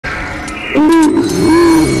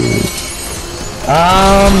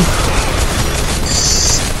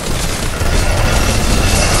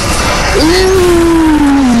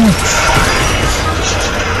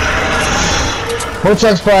More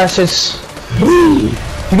chug splashes.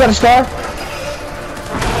 You got a scar?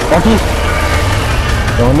 Lucky.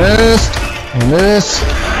 Don't miss. Don't miss.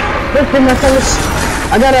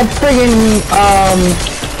 I got a friggin'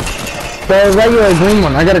 the regular green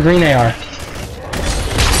one. I got a green AR.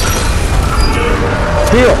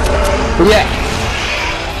 Heal. Yeah.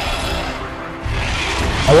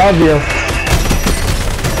 I love you.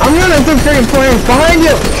 I'm running through friggin' flames behind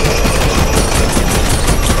you.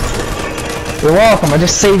 You're welcome. I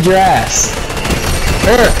just saved your ass.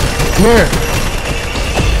 Here. Come here.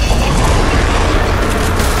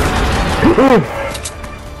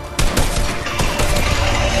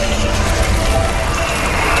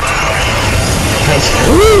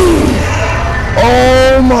 Ooh.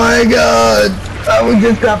 Oh my god! We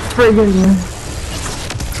just got friggin'.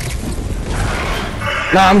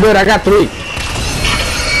 Nah, I'm good. I got 3.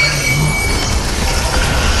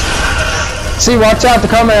 See, watch out!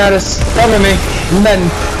 They're coming at us. Cover me. Men.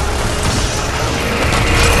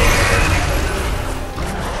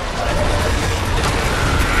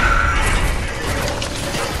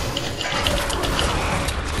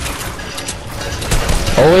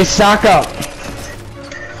 Always stock up.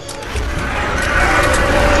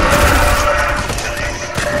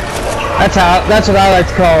 That's what I like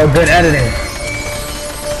to call good editing.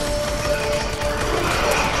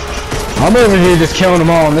 I'm over here just killing them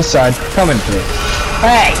all on this side. Coming through.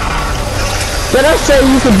 Hey! Did I say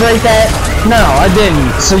you could break that? No, I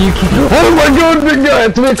didn't. So you can. Oh my god, big guy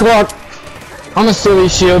at 3 o'clock. I'm gonna steal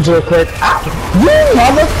these shields real quick. You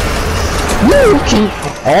mother! You keep.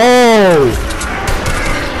 Oh!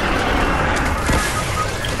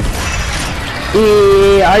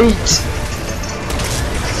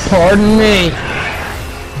 Pardon me.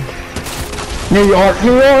 New York,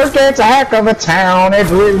 it's a heck of a town. It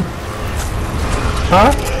really.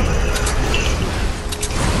 Huh?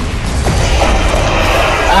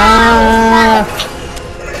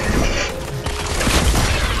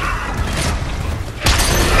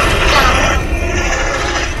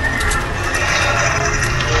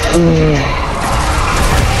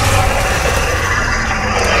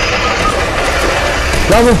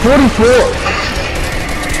 Level 44.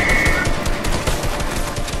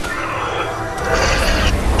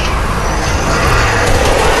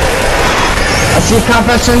 I see Comp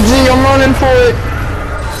SMG, I'm running for it.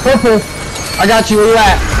 Purple, I got you, where you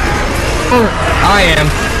at? I am.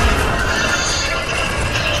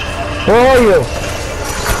 Where are you?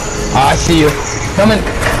 Oh, I see you. Coming.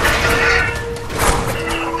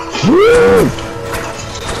 Woo!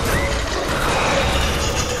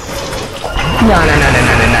 No.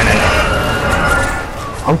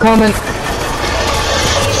 I'm coming.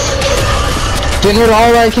 Getting it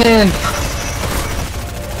all I can.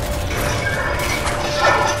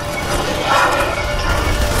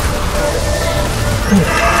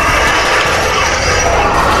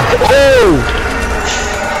 Oh!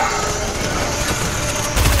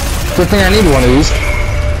 Good thing I need one of these.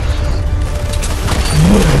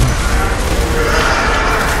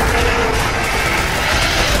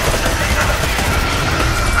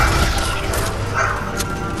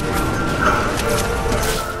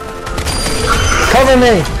 Cover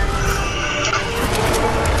me!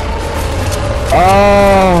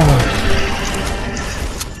 Oh!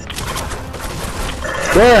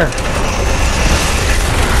 There!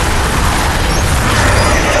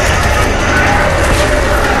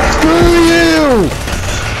 Screw you!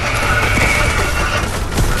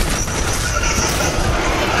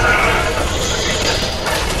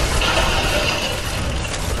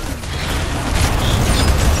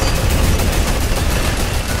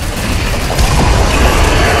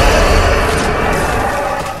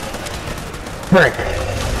 Frick.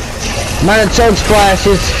 Minor chug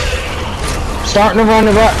splashes. Starting to run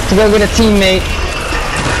to go get a teammate.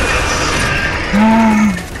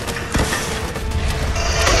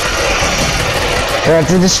 Got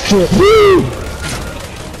to destroy. Woo!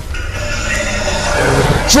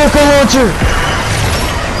 Circle launcher!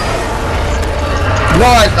 No,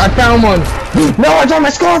 I found one. No, I got my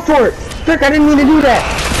scar for it! Frick, I didn't mean to do that.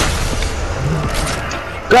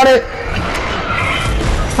 Got it.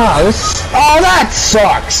 Oh, that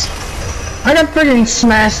sucks! I got friggin'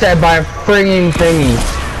 smashed at by a friggin' thingy.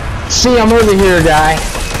 See, I'm over here, guy.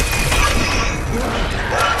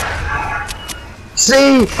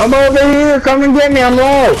 See, I'm over here. Come and get me. I'm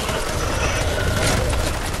low.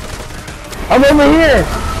 I'm over here.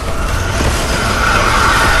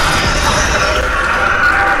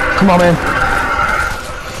 Come on, man.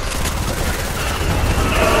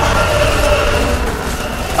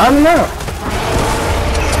 I don't know.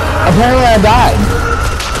 Apparently I died.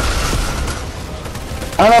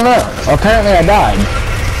 I don't know. Apparently I died.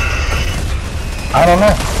 I don't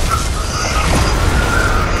know.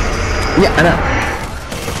 Yeah, I know.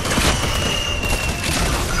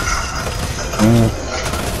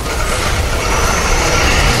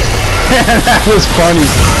 That was funny.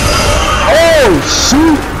 Oh,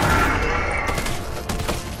 shoot!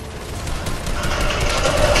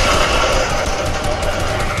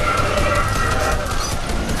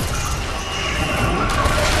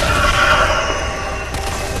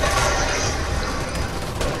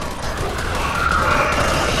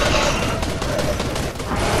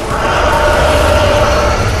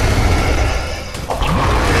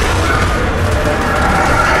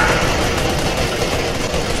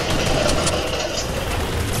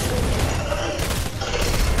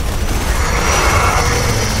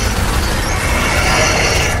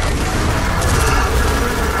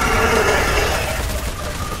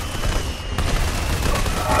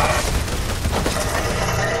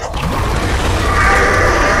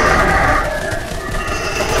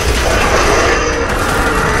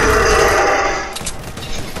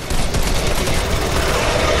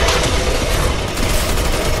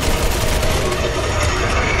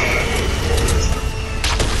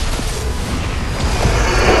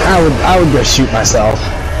 I would go shoot myself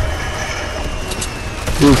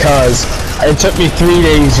because it took me 3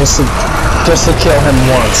 days just to kill him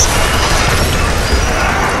once.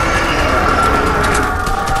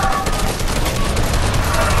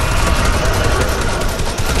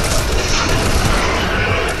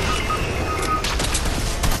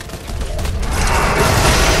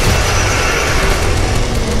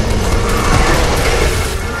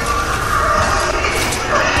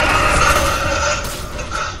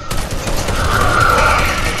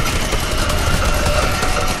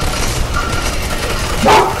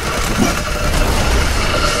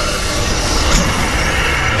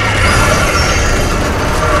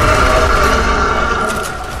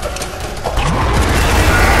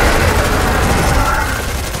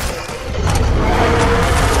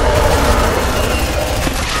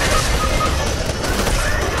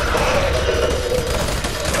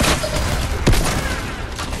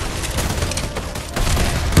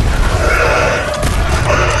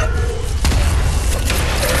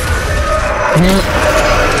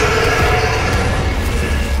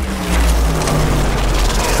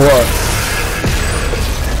 What?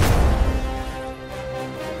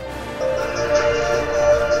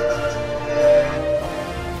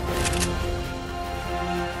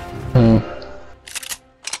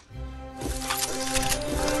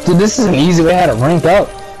 Dude, this is an easy way how to rank up.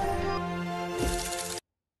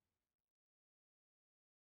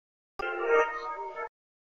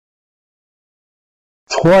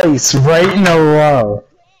 Twice, right in a row.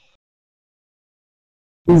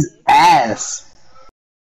 His ass.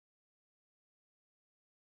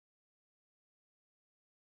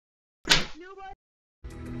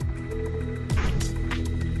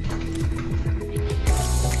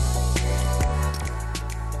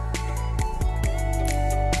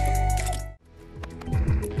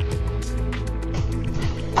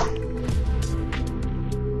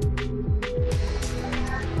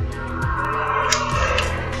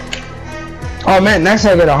 Oh man, next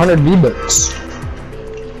I get 100 V-Bucks.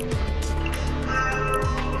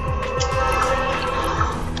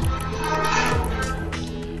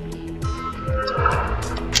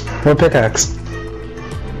 What pickaxe?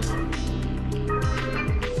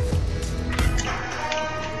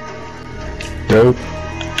 Dope.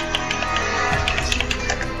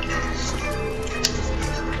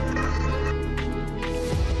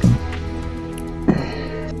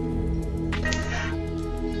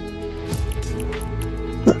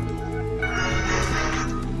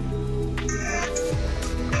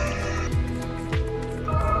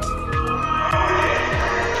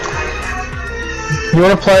 You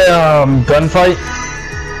wanna play gunfight?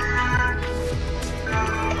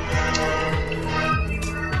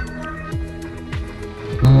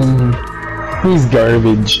 He's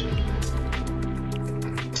garbage.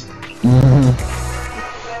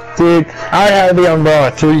 Dude, I had the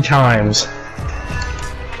umbrella 3 times.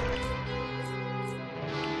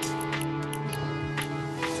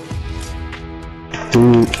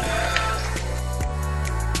 Dude.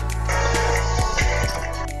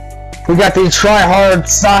 We got the try-hard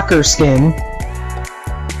soccer skin.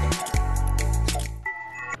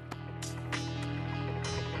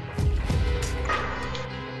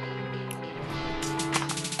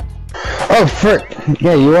 Oh frick!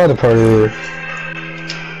 Yeah, you are the party leader.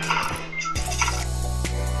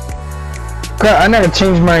 Crap, I never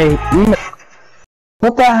changed my email.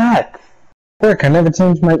 What the heck? Frick, I never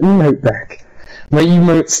changed my emote back. My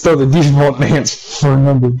emote's still the default name for a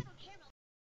number.